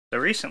So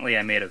recently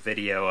I made a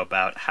video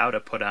about how to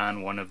put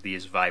on one of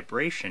these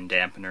vibration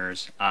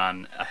dampeners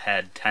on a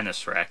head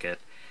tennis racket.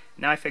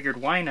 Now I figured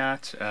why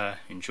not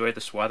enjoy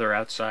this weather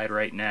outside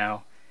right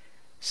now,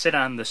 sit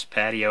on this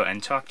patio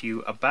and talk to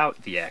you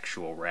about the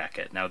actual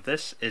racket. Now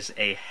this is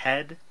a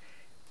Head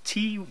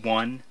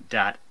Ti.S1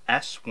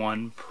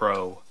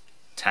 Pro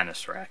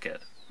tennis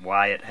racket.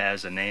 Why it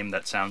has a name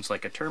that sounds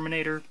like a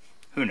Terminator,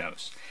 who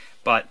knows.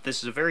 But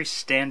this is a very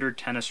standard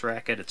tennis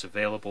racket. It's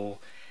available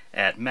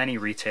at many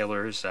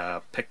retailers.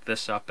 Picked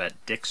this up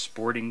at Dick's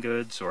Sporting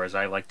Goods, or as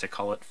I like to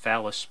call it,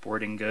 Phallus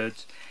Sporting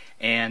Goods,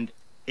 and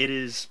it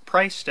is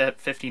priced at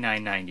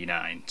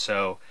 $59.99.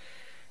 So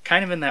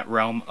kind of in that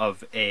realm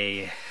of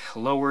a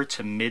lower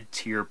to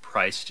mid-tier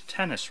priced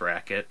tennis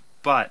racket,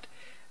 but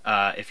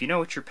if you know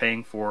what you're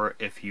paying for,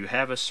 if you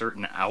have a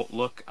certain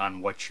outlook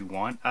on what you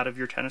want out of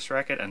your tennis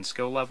racket and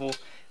skill level,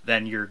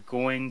 then you're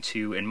going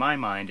to, in my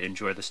mind,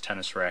 enjoy this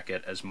tennis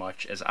racket as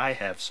much as I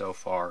have so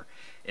far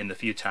in the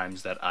few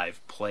times that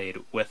I've played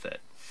with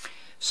it.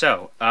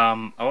 So,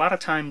 a lot of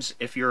times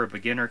if you're a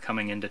beginner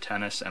coming into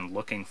tennis and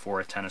looking for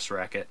a tennis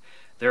racket,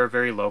 there are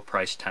very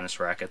low-priced tennis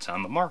rackets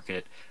on the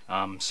market,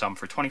 some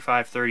for $25,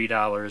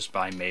 $30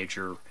 by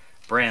major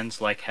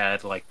brands like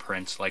Head, like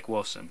Prince, like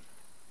Wilson.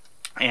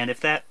 And if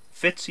that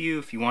fits you,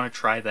 if you want to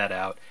try that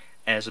out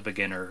as a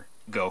beginner,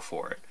 go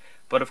for it.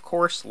 But of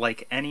course,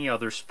 like any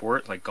other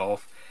sport, like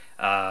golf,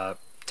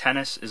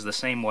 tennis is the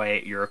same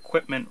way. Your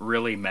equipment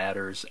really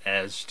matters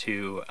as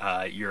to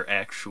your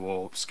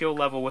actual skill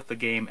level with the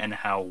game and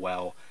how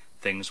well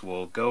things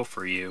will go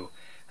for you.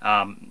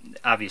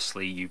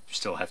 Obviously, you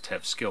still have to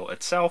have skill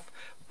itself,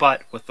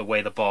 but with the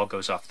way the ball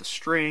goes off the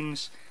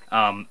strings,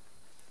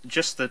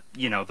 just the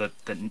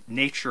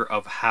nature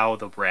of how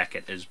the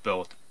racket is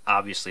built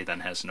obviously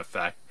then has an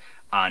effect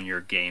on your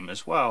game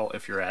as well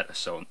if you're at a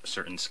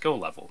certain skill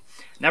level.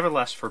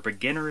 Nevertheless, for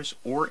beginners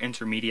or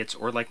intermediates,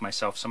 or like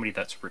myself, somebody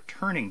that's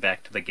returning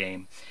back to the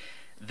game,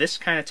 this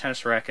kind of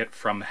tennis racket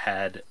from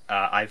Head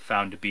I've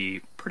found to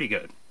be pretty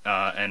good,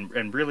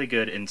 and really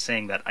good in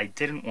saying that I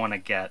didn't want to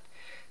get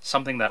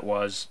something that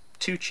was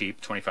too cheap,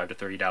 $25 to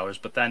 $30,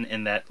 but then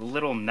in that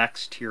little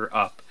next tier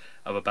up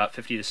of about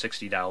 $50 to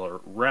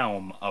 $60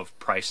 realm of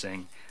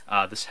pricing,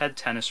 this Head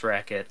tennis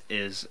racket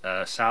is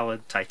a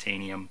solid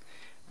titanium,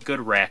 good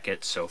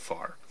racket so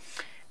far.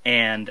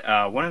 And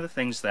one of the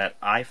things that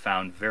I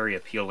found very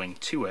appealing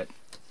to it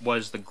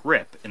was the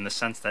grip, in the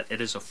sense that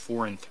it is a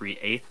 4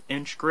 3/8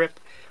 inch grip,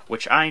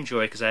 which I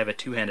enjoy because I have a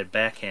two-handed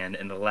backhand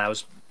and it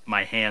allows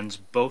my hands,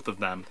 both of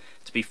them,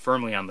 to be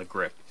firmly on the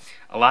grip.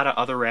 A lot of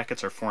other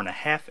rackets are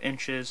 4.5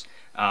 inches,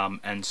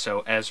 and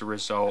so as a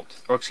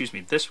result, or excuse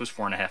me, this was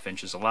 4.5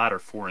 inches, a lot are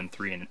 4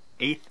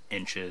 3/8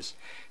 inches,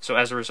 so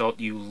as a result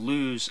you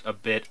lose a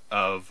bit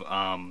of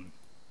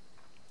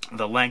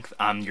the length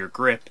on your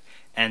grip,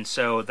 and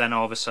so then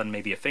all of a sudden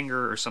maybe a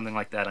finger or something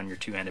like that on your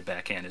two-handed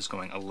backhand is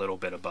going a little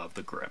bit above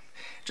the grip.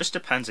 Just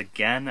depends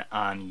again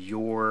on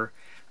your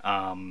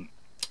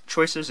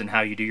choices and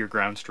how you do your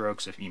ground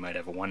strokes. If you might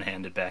have a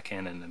one-handed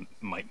backhand and it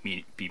might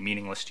be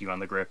meaningless to you on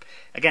the grip.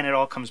 Again, it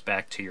all comes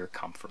back to your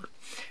comfort.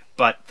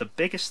 But the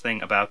biggest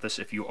thing about this,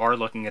 if you are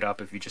looking it up,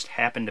 if you just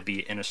happen to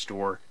be in a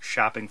store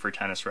shopping for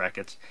tennis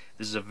rackets,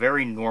 this is a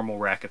very normal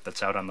racket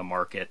that's out on the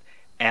market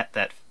at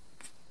that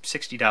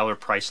 $60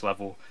 price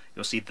level.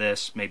 You'll see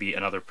this, maybe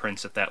another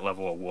Prince at that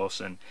level, a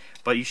Wilson,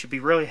 but you should be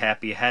really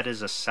happy. Head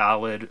is a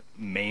solid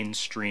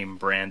mainstream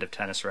brand of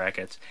tennis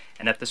rackets,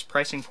 and at this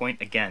pricing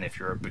point, again, if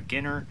you're a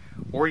beginner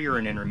or you're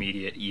an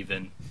intermediate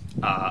even,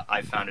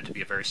 I found it to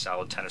be a very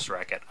solid tennis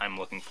racket. I'm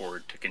looking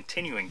forward to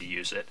continuing to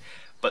use it,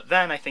 but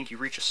then I think you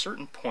reach a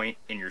certain point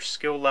in your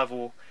skill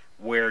level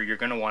where you're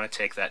going to want to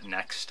take that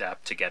next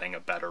step to getting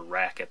a better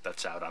racket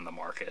that's out on the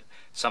market,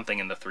 something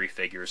in the three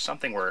figures,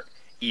 something where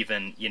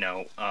even,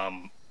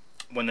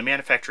 when the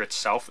manufacturer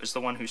itself is the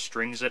one who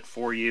strings it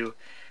for you,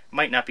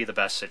 might not be the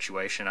best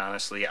situation,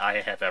 honestly. I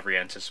have every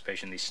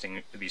anticipation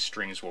these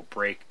strings will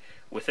break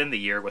within the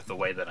year with the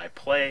way that I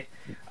play.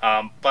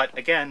 But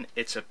again,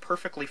 it's a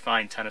perfectly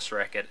fine tennis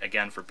racket,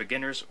 again, for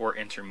beginners or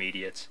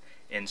intermediates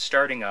in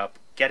starting up,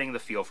 getting the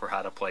feel for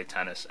how to play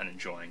tennis, and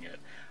enjoying it.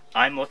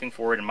 I'm looking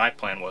forward, and my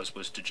plan was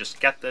to just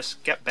get this,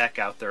 get back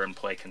out there and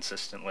play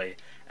consistently,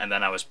 and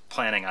then I was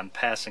planning on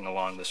passing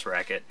along this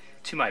racket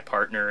to my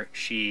partner.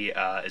 She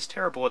is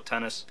terrible at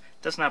tennis,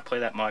 does not play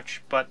that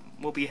much, but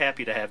will be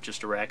happy to have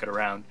just a racket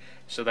around,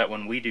 so that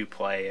when we do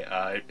play,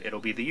 it'll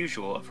be the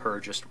usual of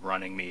her just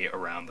running me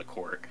around the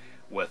court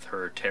with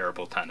her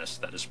terrible tennis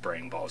that is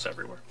spraying balls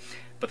everywhere.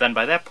 But then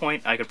by that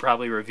point, I could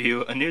probably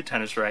review a new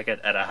tennis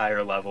racket at a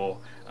higher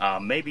level,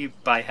 maybe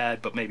by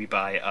Head, but maybe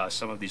by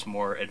some of these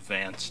more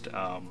advanced,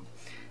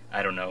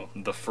 I don't know,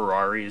 the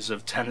Ferraris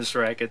of tennis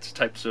rackets,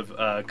 types of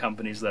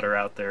companies that are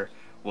out there.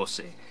 We'll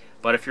see.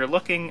 But if you're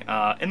looking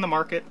in the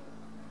market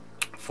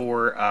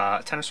for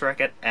a tennis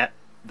racket at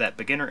that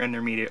beginner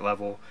intermediate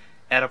level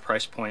at a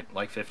price point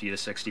like $50 to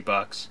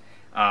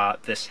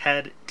 $60, this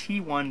Head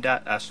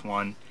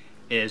Ti.S1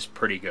 is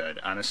pretty good.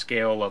 On a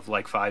scale of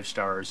like 5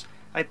 stars,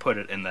 I'd put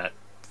it in that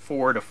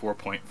 4 to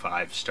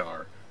 4.5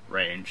 star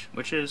range,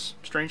 which is,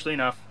 strangely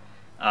enough,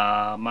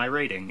 my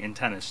rating in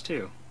tennis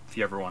too, if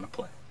you ever want to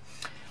play.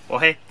 Well,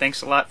 hey,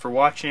 thanks a lot for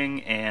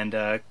watching,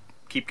 and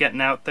keep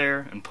getting out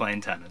there and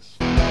playing tennis.